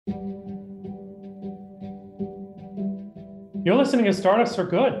You're listening to Startups for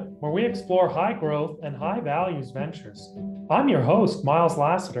Good, where we explore high growth and high values ventures. I'm your host, Miles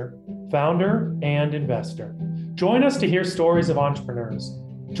Lassiter, founder and investor. Join us to hear stories of entrepreneurs.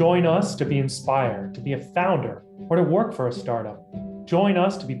 Join us to be inspired, to be a founder, or to work for a startup. Join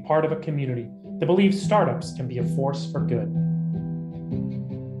us to be part of a community that believes startups can be a force for good.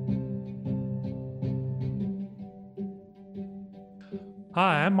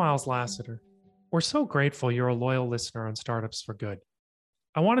 Hi, I'm Miles Lassiter. We're so grateful you're a loyal listener on Startups for Good.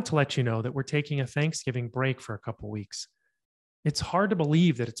 I wanted to let you know that we're taking a Thanksgiving break for a couple weeks. It's hard to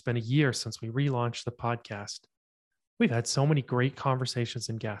believe that it's been a year since we relaunched the podcast. We've had so many great conversations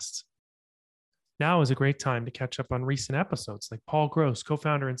and guests. Now is a great time to catch up on recent episodes like Paul Gross,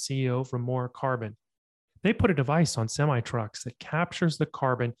 co-founder and CEO of Remora Carbon. They put a device on semi-trucks that captures the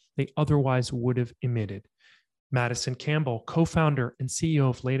carbon they otherwise would have emitted. Madison Campbell, co-founder and CEO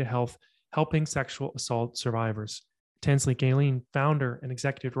of Leda Health, helping sexual assault survivors. Tinsley Galen, founder and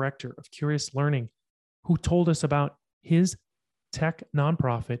executive director of Curious Learning, who told us about his tech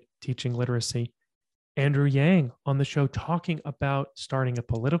nonprofit teaching literacy. Andrew Yang on the show talking about starting a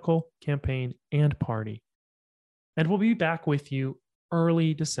political campaign and party. And we'll be back with you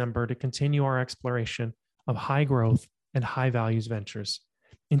early December to continue our exploration of high growth and high values ventures.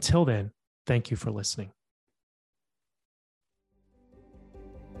 Until then, thank you for listening.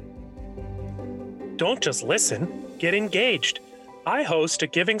 Don't just listen, get engaged. I host a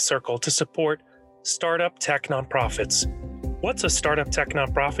giving circle to support startup tech nonprofits. What's a startup tech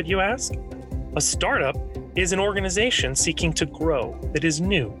nonprofit, you ask? A startup is an organization seeking to grow that is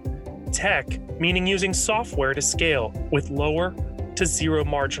new. Tech, meaning using software to scale with lower to zero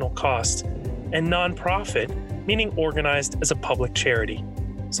marginal cost. And nonprofit, meaning organized as a public charity.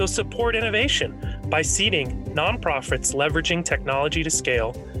 So support innovation by seeding nonprofits leveraging technology to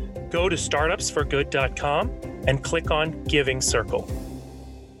scale. Go to startupsforgood.com and click on Giving Circle.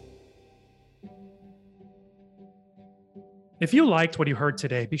 If you liked what you heard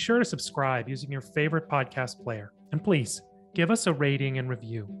today, be sure to subscribe using your favorite podcast player. And please, give us a rating and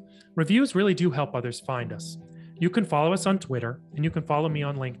review. Reviews really do help others find us. You can follow us on Twitter, and you can follow me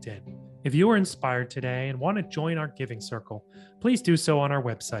on LinkedIn. If you were inspired today and want to join our Giving Circle, please do so on our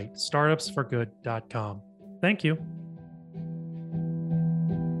website, startupsforgood.com. Thank you.